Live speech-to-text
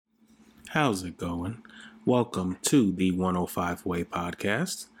How's it going? Welcome to the 105 Way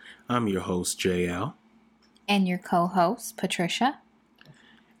podcast. I'm your host, JL. And your co-host, Patricia.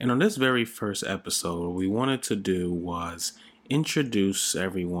 And on this very first episode, what we wanted to do was introduce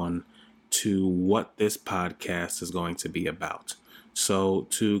everyone to what this podcast is going to be about. So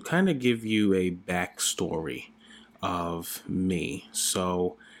to kind of give you a backstory of me.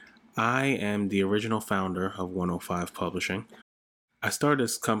 So I am the original founder of 105 Publishing. I started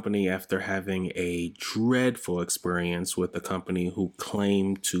this company after having a dreadful experience with a company who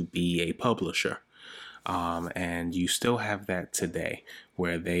claimed to be a publisher. And you still have that today,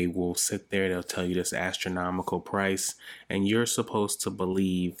 where they will sit there, they'll tell you this astronomical price, and you're supposed to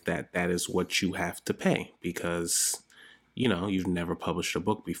believe that that is what you have to pay because, you've never published a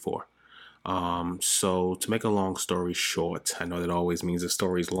book before. So to make a long story short, I know that always means the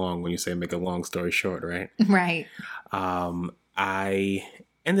story's long when you say make a long story short, right? Right. I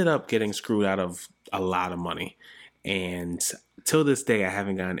ended up getting screwed out of a lot of money. And till this day, I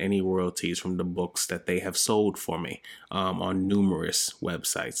haven't gotten any royalties from the books that they have sold for me on numerous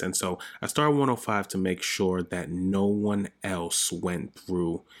websites. And so I started 105 to make sure that no one else went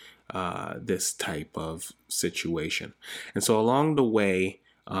through this type of situation. And so along the way,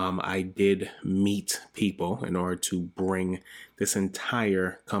 I did meet people in order to bring this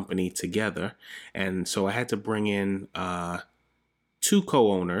entire company together. And so I had to bring in two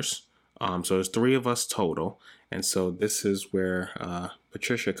co-owners. So there's three of us total. And so this is where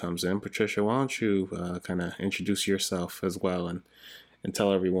Patricia comes in. Patricia, why don't you kind of introduce yourself as well and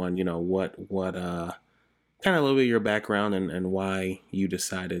tell everyone, what kind of a little bit of your background and why you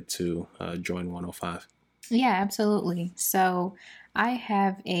decided to join 105. Yeah, absolutely. So I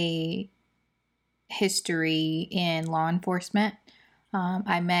have a history in law enforcement.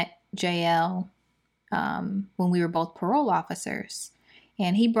 I met JL when we were both parole officers,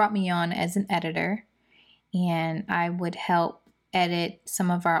 and he brought me on as an editor, and I would help edit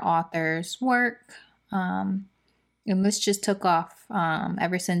some of our authors' work. And this just took off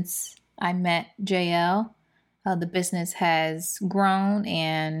ever since I met JL. The business has grown,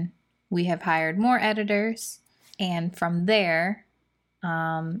 and we have hired more editors. And from there,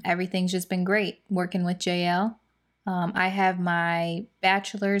 everything's just been great working with JL. I have my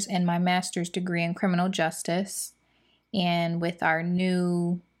bachelor's and my master's degree in criminal justice. And with our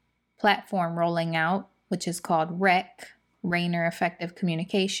new platform rolling out, which is called REC, Rainer Effective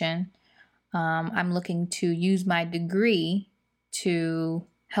Communication, I'm looking to use my degree to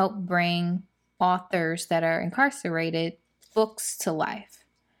help bring authors that are incarcerated books to life.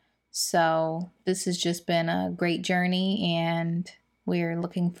 So this has just been a great journey, and we're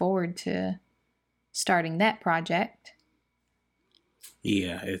looking forward to starting that project.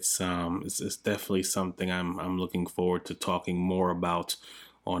 Yeah, it's definitely something I'm looking forward to talking more about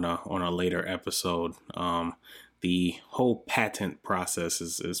on a later episode. The whole patent process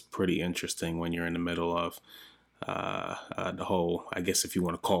is pretty interesting when you're in the middle of the whole, I guess if you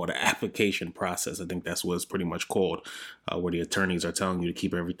want to call it an application process. I think that's what it's pretty much called, where the attorneys are telling you to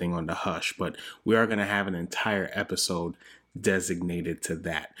keep everything on the hush. But we are going to have an entire episode designated to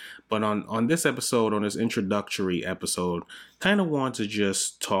that. But on this episode, on this introductory episode, kind of want to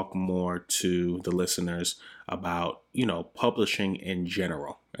just talk more to the listeners about, publishing in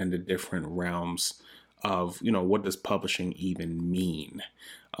general and the different realms of, what does publishing even mean?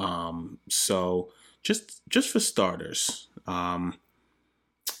 So just for starters,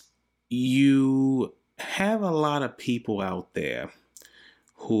 you have a lot of people out there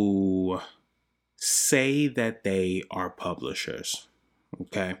who say that they are publishers.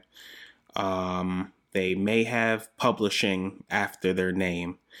 Okay. They may have publishing after their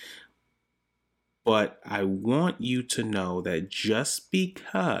name, but I want you to know that just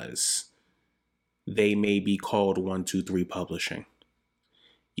because they may be called 123 Publishing,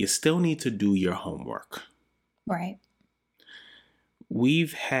 you still need to do your homework. Right.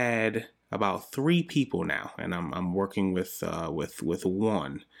 We've had about 3 people now, and I'm working with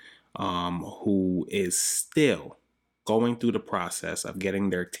one who is still going through the process of getting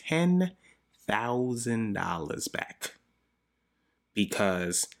their $10,000 back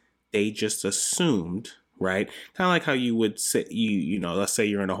because they just assumed, right? Kind of like how you would say, let's say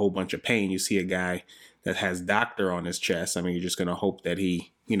you're in a whole bunch of pain. You see a guy that has doctor on his chest. I mean, you're just going to hope that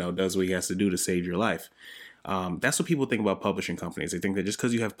he, does what he has to do to save your life. That's what people think about publishing companies. They think that just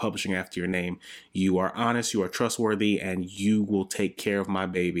because you have publishing after your name, you are honest, you are trustworthy, and you will take care of my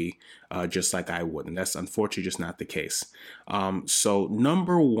baby just like I would. And that's unfortunately just not the case. So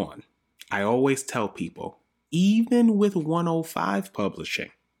number one, I always tell people, even with 105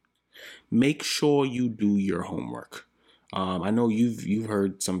 Publishing, make sure you do your homework. I know you've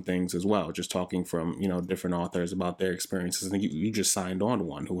heard some things as well, just talking from, different authors about their experiences. I think you just signed on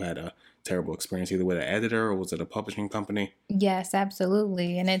one who had a terrible experience, either with an editor or was it a publishing company? Yes,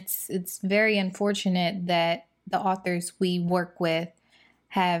 absolutely. And it's very unfortunate that the authors we work with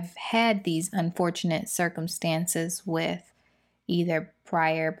have had these unfortunate circumstances with either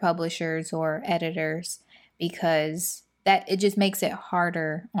prior publishers or editors, because that it just makes it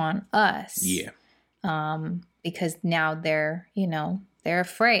harder on us. Yeah, Because now they're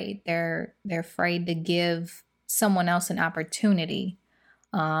afraid. They're afraid to give someone else an opportunity.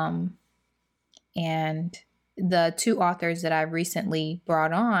 Um, and the two authors that I recently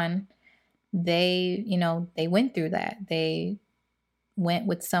brought on, they went through that. They went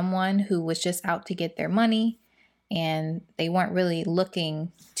with someone who was just out to get their money, and they weren't really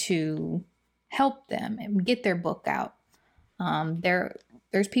looking to help them and get their book out.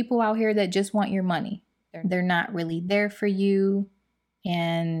 There's people out here that just want your money. They're not really there for you,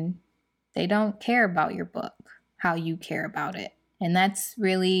 and they don't care about your book, how you care about it. And that's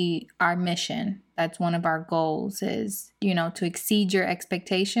really our mission. That's one of our goals is, to exceed your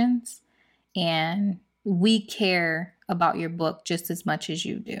expectations. And we care about your book just as much as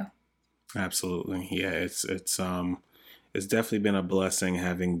you do. absolutely. Yeah, it's definitely been a blessing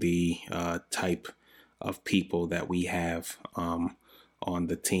having the type of people that we have on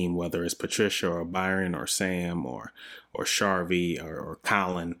the team, whether it's Patricia or Byron or Sam or Sharvie or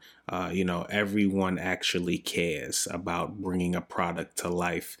Colin. Everyone actually cares about bringing a product to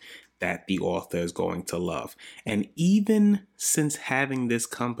life that the author is going to love. And even since having this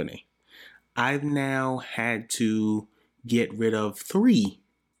company, I've now had to get rid of 3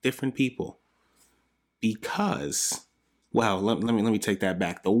 different people because, well, let me take that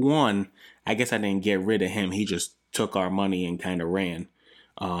back. The one, I guess I didn't get rid of him. He just took our money and kind of ran.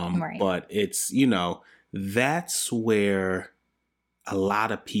 Right. But it's, that's where a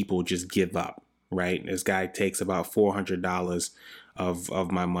lot of people just give up, right? This guy takes about $400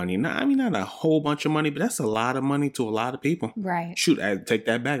 of my money. Not a whole bunch of money, but that's a lot of money to a lot of people. Right. Shoot, I take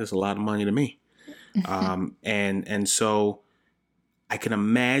that back. That's a lot of money to me. And so I can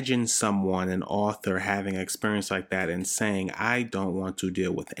imagine someone, an author, having an experience like that and saying, I don't want to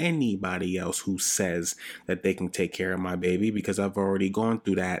deal with anybody else who says that they can take care of my baby because I've already gone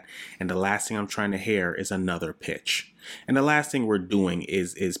through that. And the last thing I'm trying to hear is another pitch. And the last thing we're doing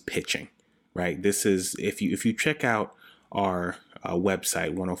is pitching, right? This is, if you check out our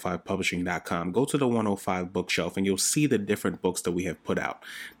website, 105publishing.com, go to the 105 bookshelf and you'll see the different books that we have put out.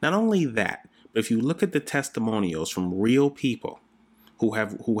 Not only that, but if you look at the testimonials from real people who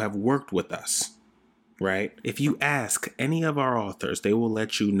have worked with us, right? If you ask any of our authors, they will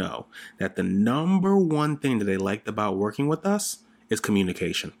let you know that the number one thing that they liked about working with us is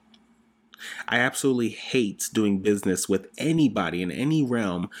communication. I absolutely hate doing business with anybody in any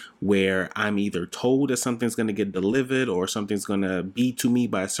realm where I'm either told that something's going to get delivered or something's going to be to me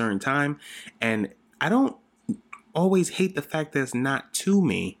by a certain time. And I don't always hate the fact that it's not to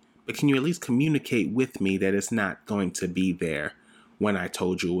me, but can you at least communicate with me that it's not going to be there when I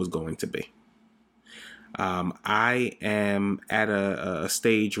told you it was going to be? I am at a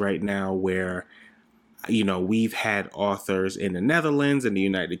stage right now where, we've had authors in the Netherlands and the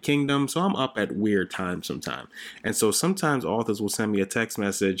United Kingdom, so I'm up at weird times sometimes. And so sometimes authors will send me a text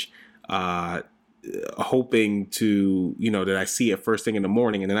message hoping to, that I see it first thing in the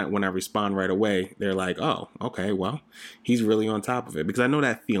morning. And then when I respond right away, they're like, oh, okay, well, he's really on top of it. Because I know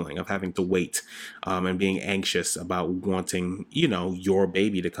that feeling of having to wait and being anxious about wanting, your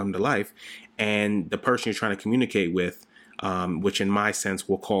baby to come to life. And the person you're trying to communicate with, which in my sense,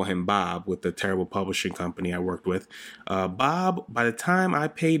 we'll call him Bob with the terrible publishing company I worked with. Bob, by the time I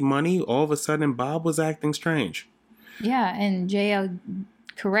paid money, all of a sudden, Bob was acting strange. Yeah, and JL,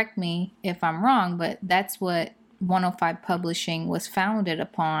 correct me if I'm wrong, but that's what 105 Publishing was founded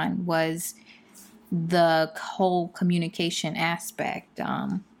upon, was the whole communication aspect.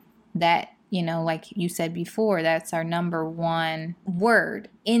 That, like you said before, that's our number one word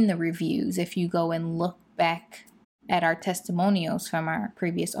in the reviews. If you go and look back at our testimonials from our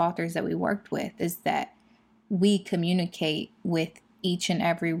previous authors that we worked with, is that we communicate with each and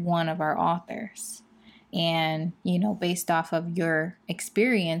every one of our authors. And, based off of your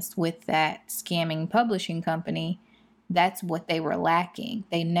experience with that scamming publishing company, that's what they were lacking.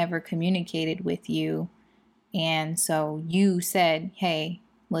 They never communicated with you. And so you said, hey,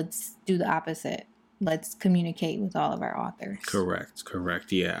 let's do the opposite. Let's communicate with all of our authors.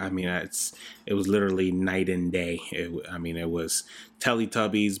 Correct. Yeah. It was literally night and day. It was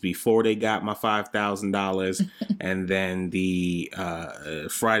Teletubbies before they got my $5,000 and then the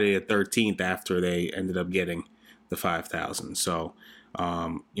Friday the 13th after they ended up getting the 5,000. So,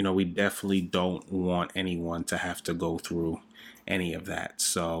 we definitely don't want anyone to have to go through any of that.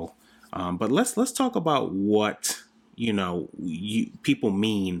 So, but let's talk about what people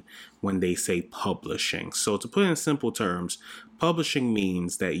mean when they say publishing. So, to put it in simple terms, publishing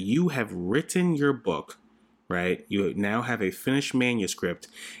means that you have written your book, right? You now have a finished manuscript,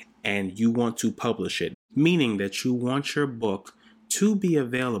 and you want to publish it, meaning that you want your book to be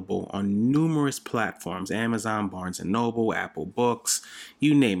available on numerous platforms: Amazon, Barnes and Noble, Apple Books,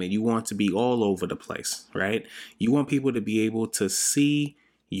 you name it. You want to be all over the place, right? You want people to be able to see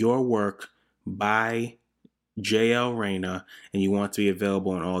your work by JL Reyna, and you want to be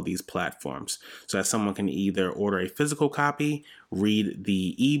available on all these platforms so that someone can either order a physical copy, read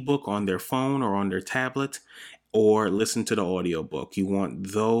the ebook on their phone or on their tablet, or listen to the audiobook. You want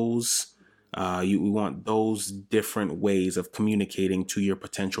those different ways of communicating to your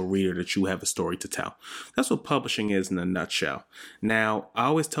potential reader that you have a story to tell. That's what publishing is in a nutshell. Now, I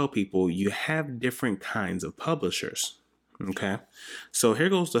always tell people you have different kinds of publishers. Okay, so here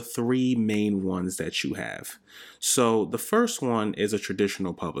goes the three main ones that you have. So the first one is a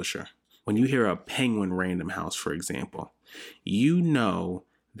traditional publisher. When you hear a Penguin Random House, for example, you know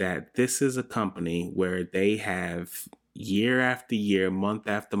that this is a company where they have year after year, month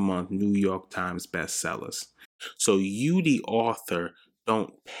after month, New York Times bestsellers. So you, the author,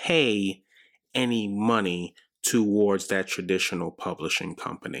 don't pay any money towards that traditional publishing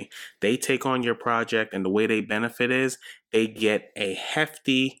company. They take on your project, and the way they benefit is they get a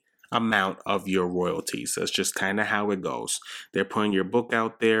hefty amount of your royalties. That's just kind of how it goes. They're putting your book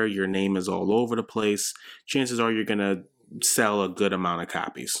out there. Your name is all over the place. Chances are you're going to sell a good amount of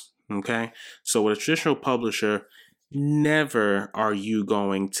copies. Okay. So with a traditional publisher, never are you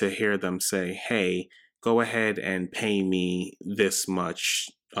going to hear them say, hey, go ahead and pay me this much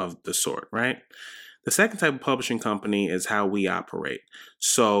of the sort, right? The second type of publishing company is how we operate.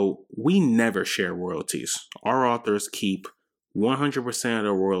 So we never share royalties. Our authors keep 100% of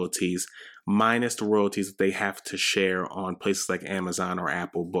the royalties, minus the royalties that they have to share on places like Amazon or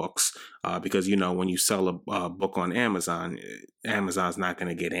Apple Books. Because, when you sell a book on Amazon, Amazon's not going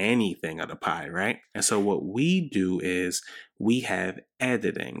to get anything of the pie, right? And so what we do is we have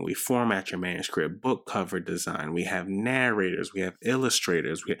editing, we format your manuscript, book cover design, we have narrators, we have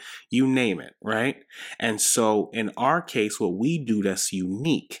illustrators, you name it, right? And so in our case, what we do that's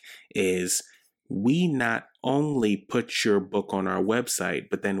unique is we not only put your book on our website,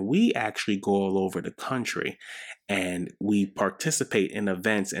 but then we actually go all over the country and we participate in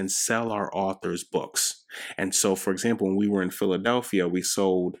events and sell our authors' books. And so, for example, when we were in Philadelphia, we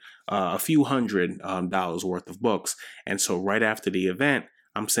sold a few $100 worth of books. And so right after the event,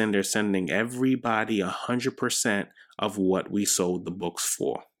 I'm sending everybody 100% of what we sold the books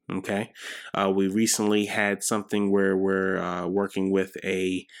for. Okay. We recently had something where we're working with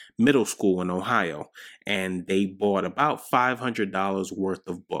a middle school in Ohio, and they bought about $500 worth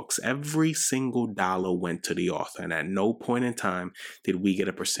of books. Every single dollar went to the author, and at no point in time did we get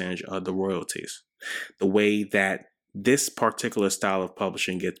a percentage of the royalties. The way that this particular style of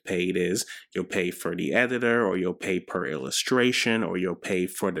publishing gets paid is you'll pay for the editor, or you'll pay per illustration, or you'll pay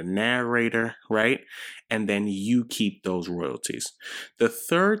for the narrator, right? And then you keep those royalties. The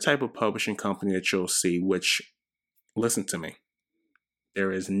third type of publishing company that you'll see, which, listen to me,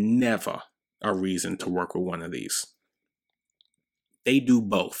 there is never a reason to work with one of these. They do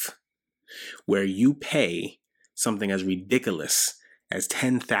both, where you pay something as ridiculous as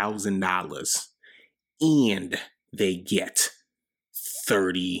 $10,000 and they get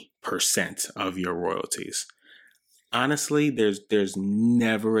 30% of your royalties. Honestly, there's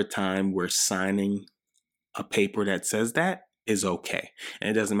never a time where signing a paper that says that is okay. And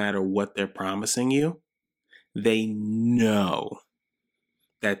it doesn't matter what they're promising you. They know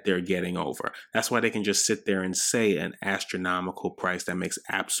that they're getting over. That's why they can just sit there and say an astronomical price that makes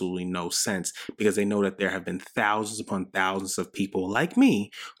absolutely no sense, because they know that there have been thousands upon thousands of people like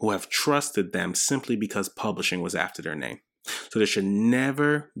me who have trusted them simply because publishing was after their name. So there should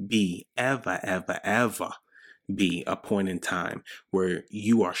never be, ever be a point in time where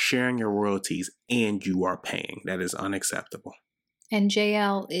you are sharing your royalties and you are paying. That is unacceptable. And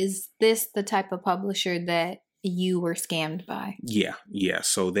JL, is this the type of publisher that you were scammed by? Yeah.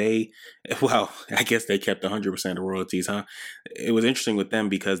 So I guess they kept 100% of royalties, huh? It was interesting with them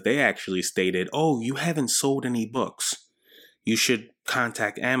because they actually stated, oh, you haven't sold any books. You should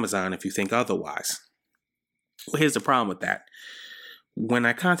contact Amazon if you think otherwise. Well, here's the problem with that. When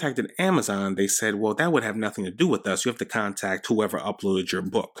I contacted Amazon, they said, well, that would have nothing to do with us. You have to contact whoever uploaded your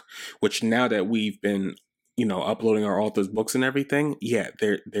book, which now that we've been, uploading our authors' books and everything, yeah,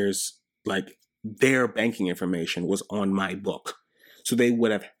 there's like their banking information was on my book. So they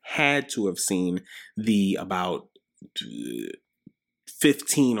would have had to have seen the about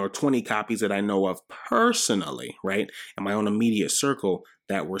 15 or 20 copies that I know of personally, right, in my own immediate circle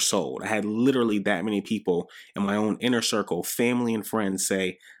that were sold. I had literally that many people in my own inner circle, family and friends,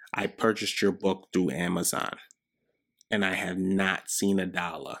 say, I purchased your book through Amazon and I have not seen a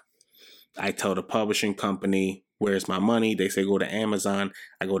dollar. I tell the publishing company, where's my money? They say, go to Amazon.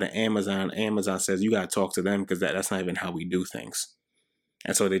 I go to Amazon. Amazon says, you got to talk to them because that's not even how we do things.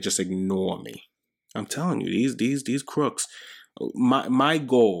 And so they just ignore me. I'm telling you, these crooks. My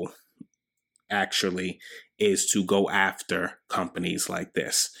goal actually is to go after companies like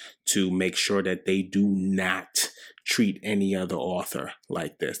this to make sure that they do not treat any other author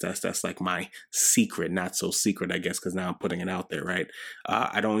like this. That's like my secret, not so secret, I guess, because now I'm putting it out there, right?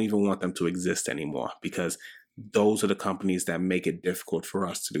 I don't even want them to exist anymore because those are the companies that make it difficult for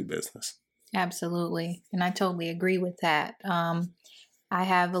us to do business. Absolutely. And I totally agree with that. I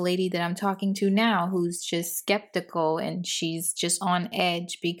have a lady that I'm talking to now who's just skeptical and she's just on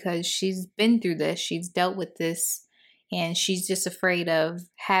edge because she's been through this. She's dealt with this and she's just afraid of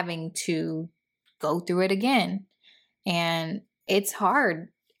having to go through it again. And it's hard,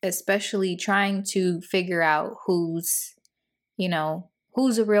 especially trying to figure out who's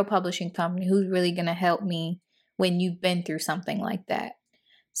a real publishing company, who's really going to help me when you've been through something like that.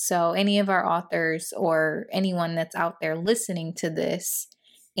 So any of our authors or anyone that's out there listening to this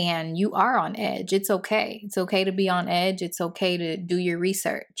and you are on edge, it's okay. It's okay to be on edge. It's okay to do your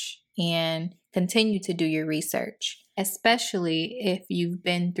research and continue to do your research, especially if you've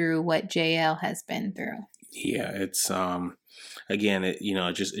been through what JL has been through. Yeah, it's again, it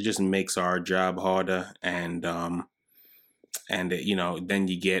just makes our job harder, and then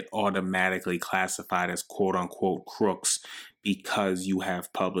you get automatically classified as quote unquote crooks because you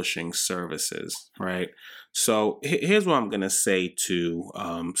have publishing services, right? So here's what I'm going to say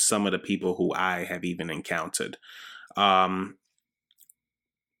to some of the people who I have even encountered.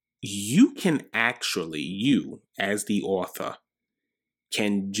 You can actually, you as the author,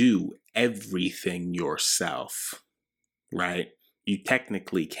 can do everything yourself, right? You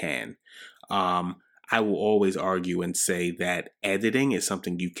technically can. I will always argue and say that editing is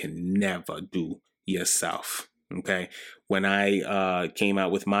something you can never do yourself. Okay. When I came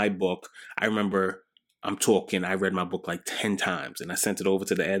out with my book, I remember I read my book like 10 times and I sent it over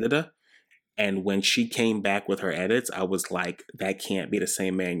to the editor. And when she came back with her edits, I was like, that can't be the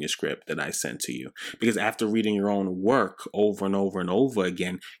same manuscript that I sent to you. Because after reading your own work over and over and over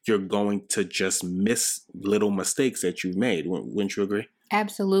again, you're going to just miss little mistakes that you've made. Wouldn't you agree?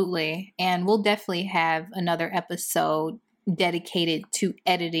 Absolutely. And we'll definitely have another episode dedicated to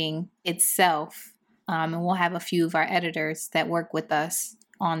editing itself. And we'll have a few of our editors that work with us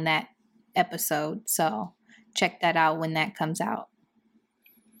on that episode. So check that out when that comes out.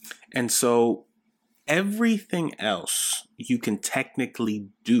 And so everything else you can technically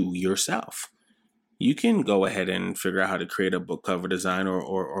do yourself. You can go ahead and figure out how to create a book cover design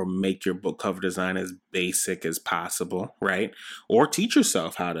or make your book cover design as basic as possible, right? Or teach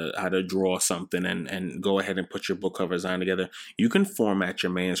yourself how to draw something and go ahead and put your book cover design together. You can format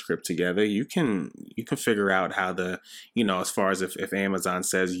your manuscript together. You can figure out how to, as far as if Amazon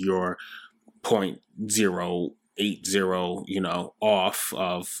says you're 0.080, off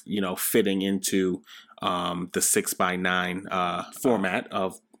of, fitting into the 6x9 format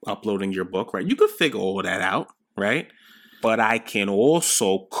of uploading your book, right? You could figure all that out, right? But I can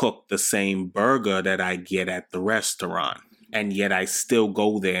also cook the same burger that I get at the restaurant, and yet I still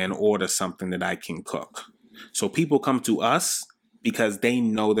go there and order something that I can cook. So people come to us because they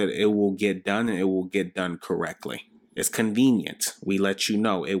know that it will get done and it will get done correctly. It's convenient. We let you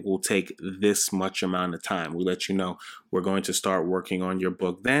know it will take this much amount of time. We let you know we're going to start working on your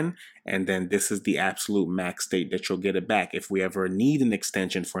book then, and then this is the absolute max date that you'll get it back. If we ever need an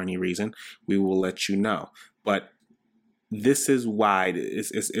extension for any reason, we will let you know. But this is why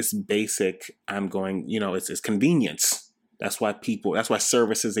it's basic. It's convenience. That's why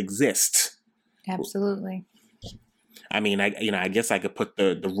services exist. Absolutely. I mean, I guess I could put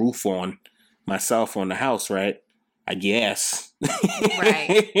the roof on myself on the house, right? I guess.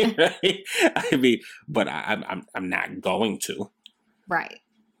 Right. Right? I mean, but I'm not going to. Right.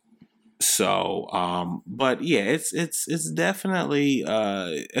 So, but yeah, it's definitely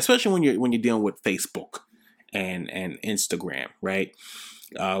especially when you're dealing with Facebook and Instagram, right?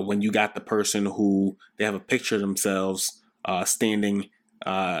 When you got the person who they have a picture of themselves standing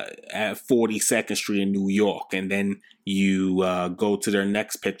at 42nd Street in New York, and then you go to their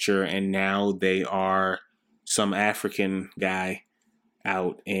next picture, and now they are some African guy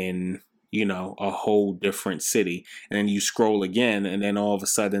out in a whole different city. And then you scroll again, and then all of a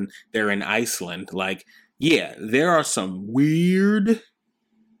sudden they're in Iceland. Like, yeah, there are some weird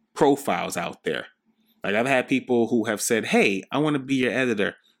profiles out there. Like, I've had people who have said, hey, I want to be your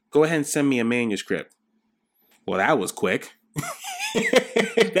editor. Go ahead and send me a manuscript. Well, that was quick.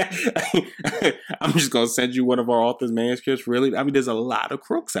 I'm just going to send you one of our author's manuscripts. Really? I mean, there's a lot of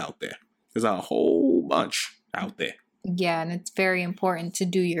crooks out there. There's a whole bunch out there. Yeah, and it's very important to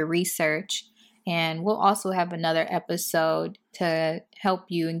do your research. And we'll also have another episode to help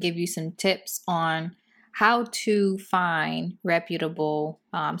you and give you some tips on how to find reputable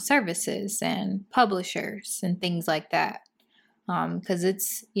services and publishers and things like that. Because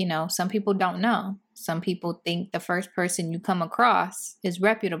it's, some people don't know. Some people think the first person you come across is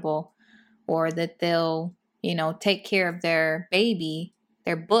reputable, or that they'll, take care of their baby,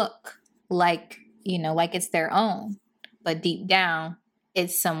 their book, like it's their own. But deep down,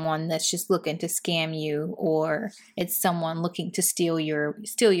 it's someone that's just looking to scam you, or it's someone looking to steal your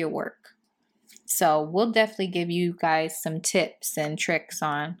work. So we'll definitely give you guys some tips and tricks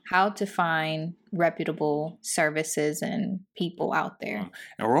on how to find reputable services and people out there.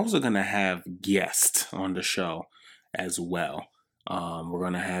 And we're also going to have guests on the show as well. We're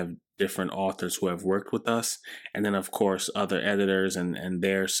going to have different authors who have worked with us. And then, of course, other editors and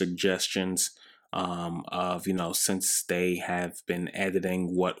their suggestions of, since they have been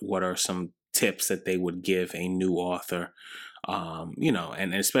editing, what are some tips that they would give a new author.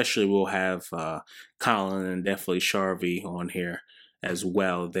 And especially we'll have Colin and definitely Sharvie on here as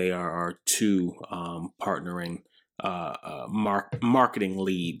well. They are our two partnering marketing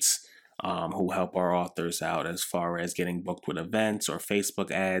leads who help our authors out as far as getting booked with events or Facebook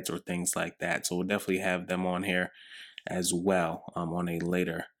ads or things like that. So we'll definitely have them on here as well on a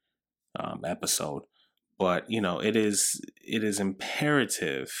later episode. But, it is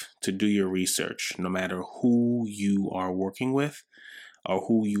imperative to do your research, no matter who you are working with or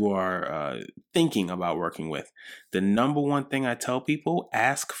who you are thinking about working with. The number one thing I tell people,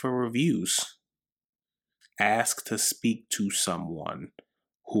 ask for reviews. Ask to speak to someone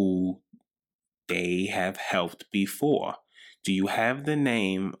who they have helped before. Do you have the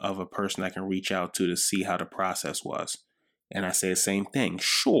name of a person I can reach out to see how the process was? And I say the same thing.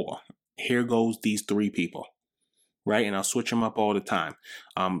 Sure. Here goes these 3 people, right? And I'll switch them up all the time,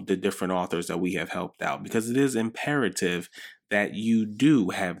 the different authors that we have helped out, because it is imperative that you do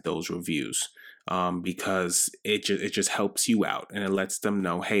have those reviews, because it just helps you out and it lets them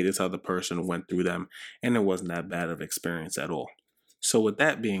know, hey, this other person went through them and it wasn't that bad of experience at all. So with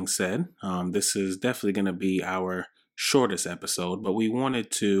that being said, this is definitely going to be our shortest episode, but we wanted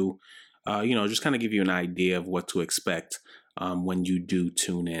to, just kind of give you an idea of what to expect when you do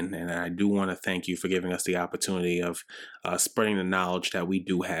tune in. And I do want to thank you for giving us the opportunity of spreading the knowledge that we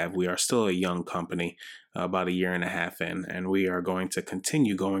do have. We are still a young company, about 1.5 years in, and we are going to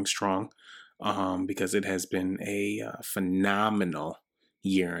continue going strong because it has been a phenomenal 1.5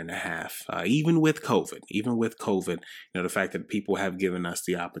 years, even with COVID, the fact that people have given us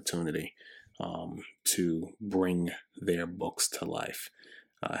the opportunity to bring their books to life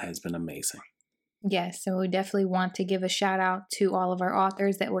has been amazing. Yes, so we definitely want to give a shout out to all of our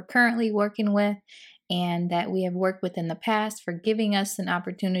authors that we're currently working with and that we have worked with in the past for giving us an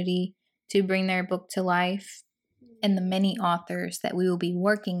opportunity to bring their book to life, and the many authors that we will be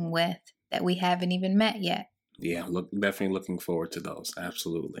working with that we haven't even met yet. Yeah, definitely looking forward to those.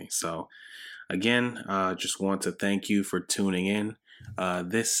 Absolutely. So again, just want to thank you for tuning in.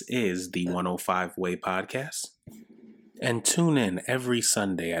 This is the 105 Way Podcast. And tune in every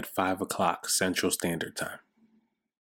Sunday at 5 o'clock Central Standard Time.